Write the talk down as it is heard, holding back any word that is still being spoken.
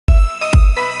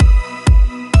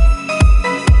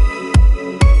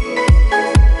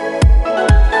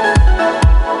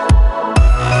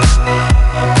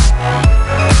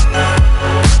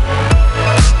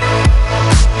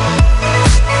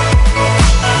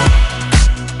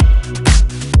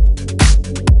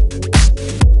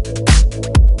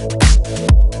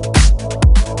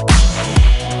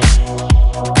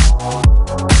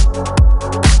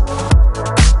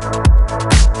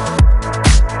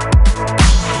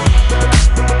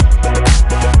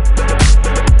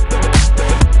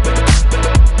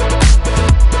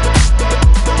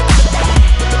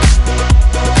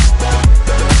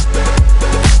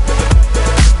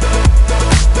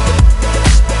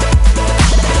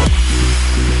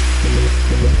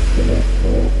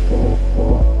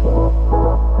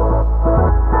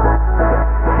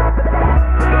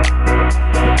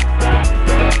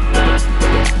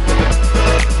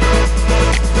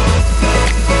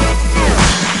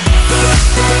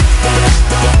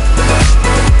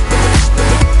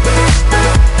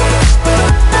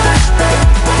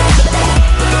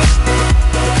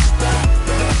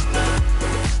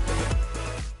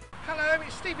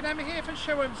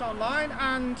Showhomesonline,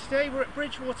 and today we're at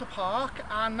Bridgewater Park,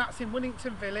 and that's in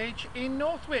Winnington village in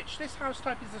Northwich. This house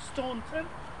type is a Staunton.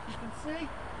 You can see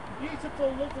beautiful,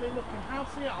 lovely looking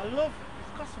house here. I love it.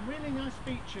 It's got some really nice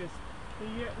features. The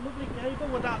lovely gable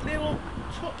with that little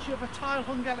touch of a tile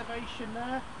hung elevation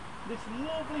there. This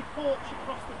lovely porch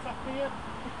across the top here.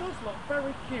 It does look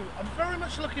very cute. I'm very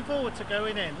much looking forward to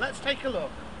going in. Let's take a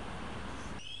look.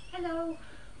 Hello.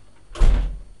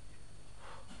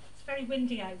 It's very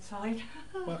windy outside.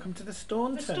 Welcome to the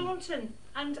Staunton. The Staunton.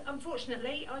 And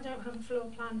unfortunately I don't have a floor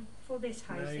plan for this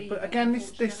house. No, either, but again,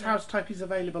 this house type is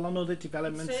available on other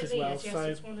developments as well. Is, yes, so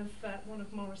it's one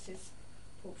of Morris's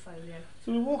portfolio.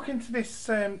 So we walk into this.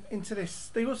 They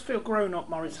always feel grown-up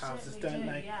Morris houses, don't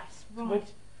they? Yes, right.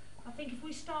 I think if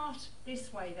we start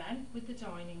this way then with the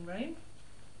dining room.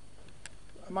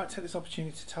 I might take this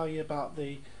opportunity to tell you about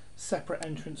the separate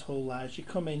entrance hall there. As you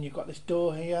come in, you've got this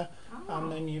door here,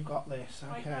 and then you've got this.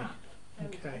 Like Okay. that.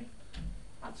 Okay.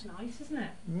 That's nice, isn't it?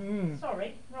 Mm.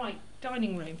 Sorry. Right.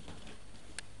 Dining room.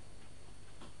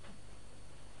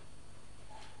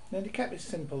 Now they kept it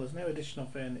simple. There's no additional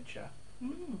furniture.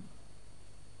 Mm.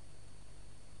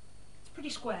 It's pretty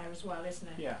square as well, isn't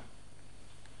it? Yeah.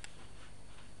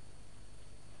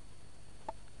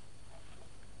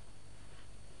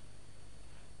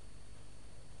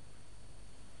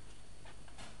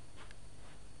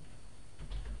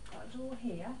 Got a door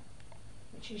here,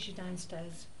 which is your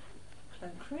downstairs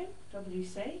cloakroom,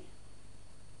 WC.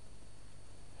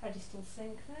 Pedestal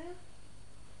sink there.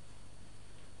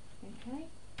 Okay.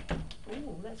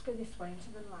 Oh, let's go this way into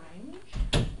the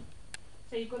lounge.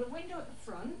 So you've got a window at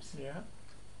the front. Yeah.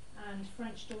 And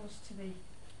French doors to the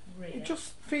rear. It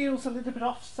just feels a little bit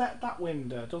offset, that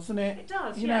window, doesn't it? It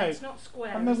does, you yeah. know, it's not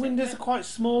square. and the windows are quite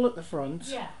small at the front.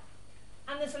 Yeah.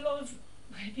 And there's a lot of,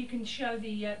 if you can show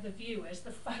the viewers,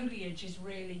 the foliage is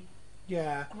really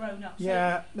grown up. So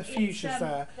yeah, the fuchsia's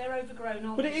there. They're overgrown,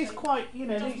 aren't But they? it is quite, you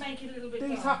know, it does these, make it a little bit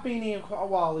these dark. have been here quite a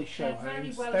while, these show They're very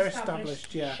homes. well They're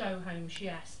established yeah. show homes,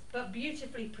 yes. But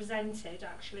beautifully presented,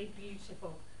 actually,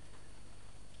 beautiful.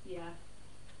 Yeah.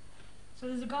 So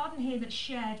there's a garden here that's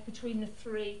shared between the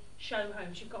three show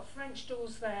homes. You've got French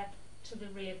doors there to the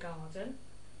rear garden.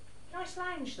 Nice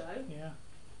lounge though. Yeah.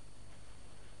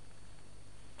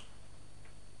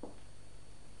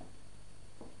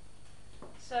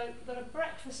 So we've got a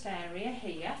breakfast area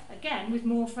here, again with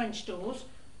more French doors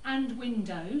and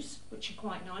windows, which are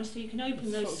quite nice. So you can open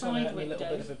It's those sort of side windows. a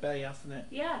little bit of a bay, hasn't it?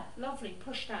 Yeah, lovely,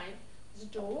 pushed out. There's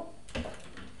a door.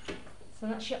 So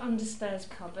that's your understairs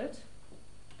cupboard.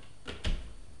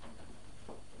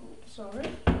 Sorry.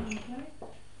 Okay.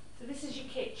 So this is your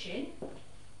kitchen.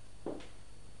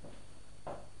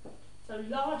 So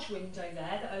large window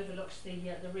there that overlooks the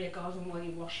rear garden while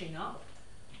you're washing up.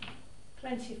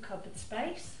 Plenty of cupboard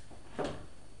space.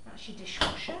 That's your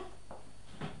dishwasher.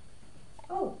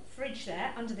 Oh, fridge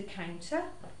there under the counter.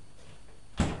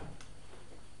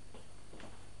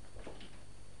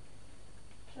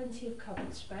 Plenty of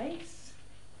cupboard space.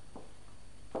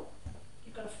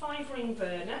 You've got a 5-ring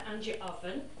burner and your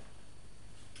oven.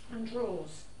 And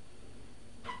drawers.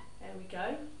 There we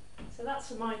go. So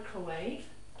that's a microwave.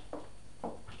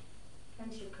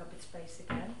 Plenty of cupboard space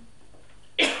again.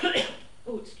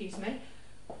 Oh, excuse me.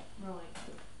 Right.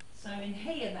 So in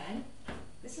here then,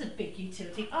 this is a big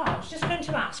utility. Oh, I was just going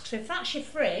to ask, so if that's your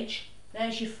fridge,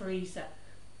 there's your freezer.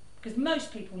 Because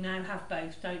most people now have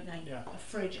both, don't they? Yeah. A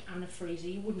fridge and a freezer.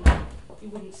 You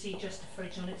wouldn't see just a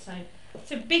fridge on its own.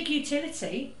 It's a big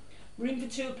utility. Room for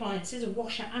 2 appliances, a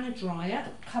washer and a dryer,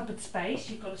 cupboard space,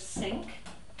 you've got a sink,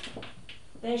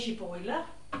 there's your boiler,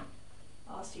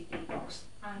 RCD box,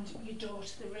 and your door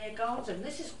to the rear garden.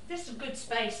 This is a good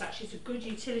space actually, it's a good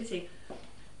utility.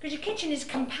 Because your kitchen is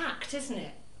compact, isn't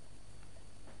it?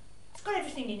 It's got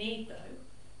everything you need though.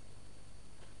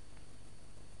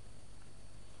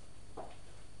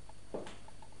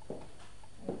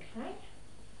 Okay.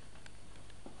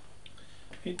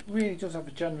 It really does have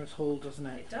a generous hall, doesn't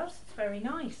it? It does, it's very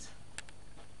nice.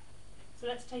 So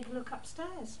let's take a look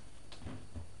upstairs.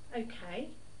 Okay.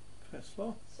 First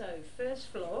floor. So first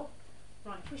floor.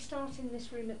 Right, if we start in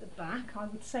this room at the back, I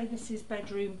would say this is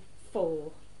bedroom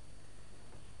 4.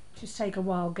 Just take a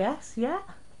wild guess, yeah?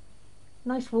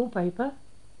 Nice wallpaper.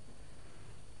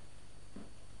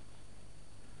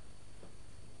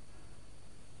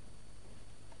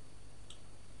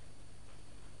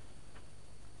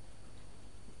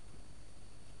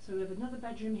 So we have another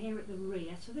bedroom here at the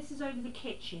rear. So this is over the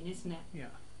kitchen, isn't it? Yeah.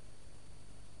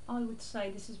 I would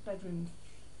say this is bedroom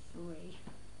 3.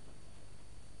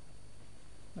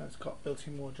 No, it's got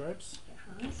built-in wardrobes.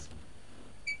 It has.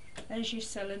 There's your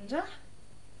cylinder.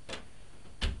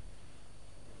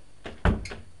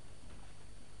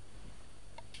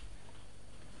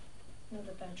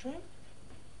 bedroom.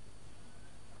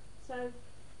 So,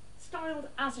 styled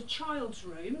as a child's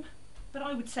room, but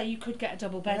I would say you could get a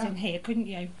double bed in here, couldn't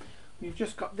you? You've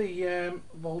just got the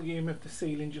volume of the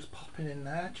ceiling just popping in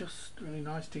there, just really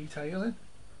nice detailing.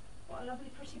 What a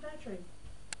lovely pretty bedroom.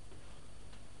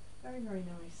 Very, very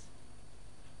nice.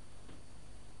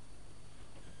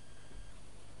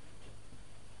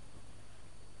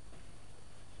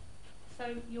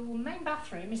 So your main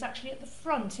bathroom is actually at the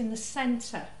front in the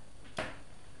centre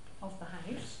of the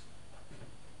house.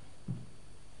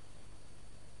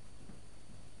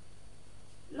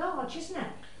 Large, isn't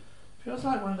it? Feels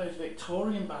like one of those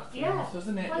Victorian bathrooms,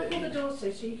 doesn't it? Like all the doors so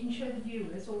you can show the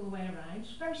viewers all the way around.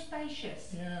 It's very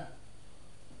spacious. Yeah.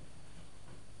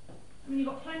 I mean, you've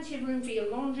got plenty of room for your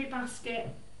laundry basket,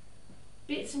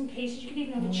 bits and pieces. You could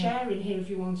even have a chair in here if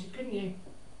you wanted, couldn't you?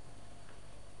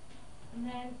 And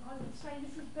then I would say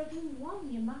this is bedroom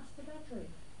 1, your master bedroom.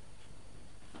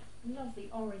 Love the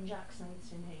orange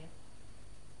accents in here.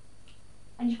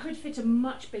 And you could fit a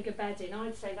much bigger bed in.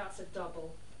 I'd say that's a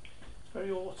double. It's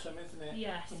very autumn, isn't it?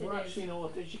 Yes, and we're actually in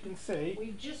autumn, as you can see.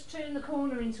 We've just turned the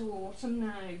corner into autumn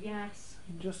now, yes.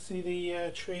 You can just see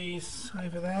the trees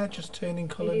over there, just turning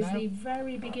colour now. It is the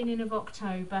very beginning of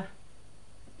October.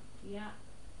 Yeah.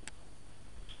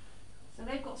 So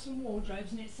they've got some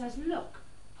wardrobes and it says, look,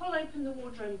 pull open the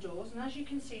wardrobe doors, and as you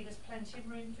can see there's plenty of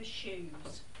room for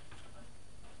shoes.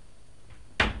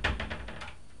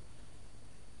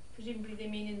 Presumably they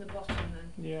mean in the bottom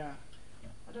then. Yeah.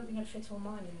 I don't think I'd fit all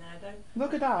mine in there though.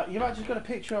 Look at that, you've actually got a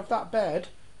picture of that bed.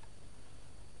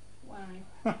 Wow.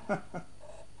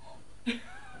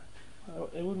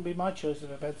 It wouldn't be my choice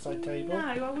of a bedside table. No,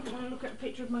 I wouldn't want to look at a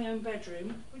picture of my own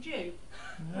bedroom, would you?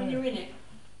 No. When you're in it?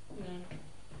 No.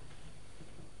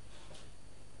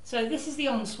 So this is the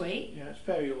ensuite. Yeah, it's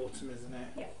very autumn, isn't it?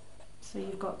 Yeah. So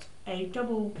you've got a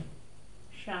double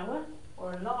shower,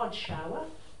 or a large shower,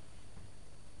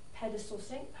 pedestal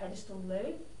sink, pedestal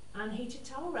loo, and heated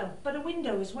towel rail, but a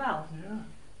window as well. Yeah.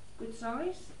 Good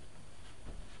size.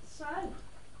 So,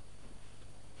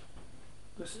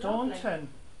 The Staunton.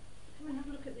 come and have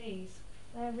a look at these.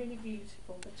 They're really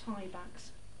beautiful, the tie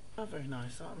backs. They're very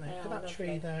nice, aren't they? They Look are at that tree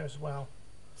lovely. there as well.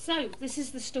 So, this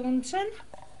is the Staunton.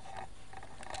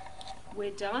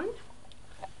 We're done.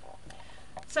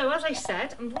 So, as I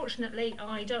said, unfortunately,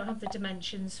 I don't have the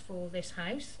dimensions for this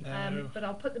house, No. but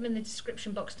I'll put them in the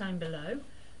description box down below.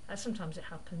 Sometimes it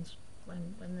happens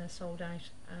when they're sold out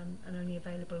and only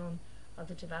available on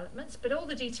other developments. But all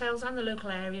the details and the local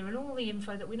area and all the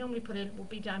info that we normally put in will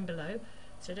be down below,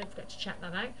 so don't forget to check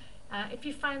that out. If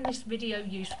you found this video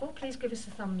useful, please give us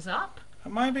a thumbs up.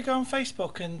 And maybe go on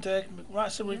Facebook and write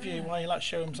us a review while you like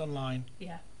Showhomesonline.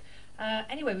 Yeah.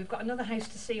 Anyway, we've got another house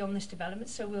to see on this development,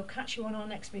 so we'll catch you on our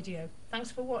next video.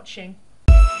 Thanks for watching.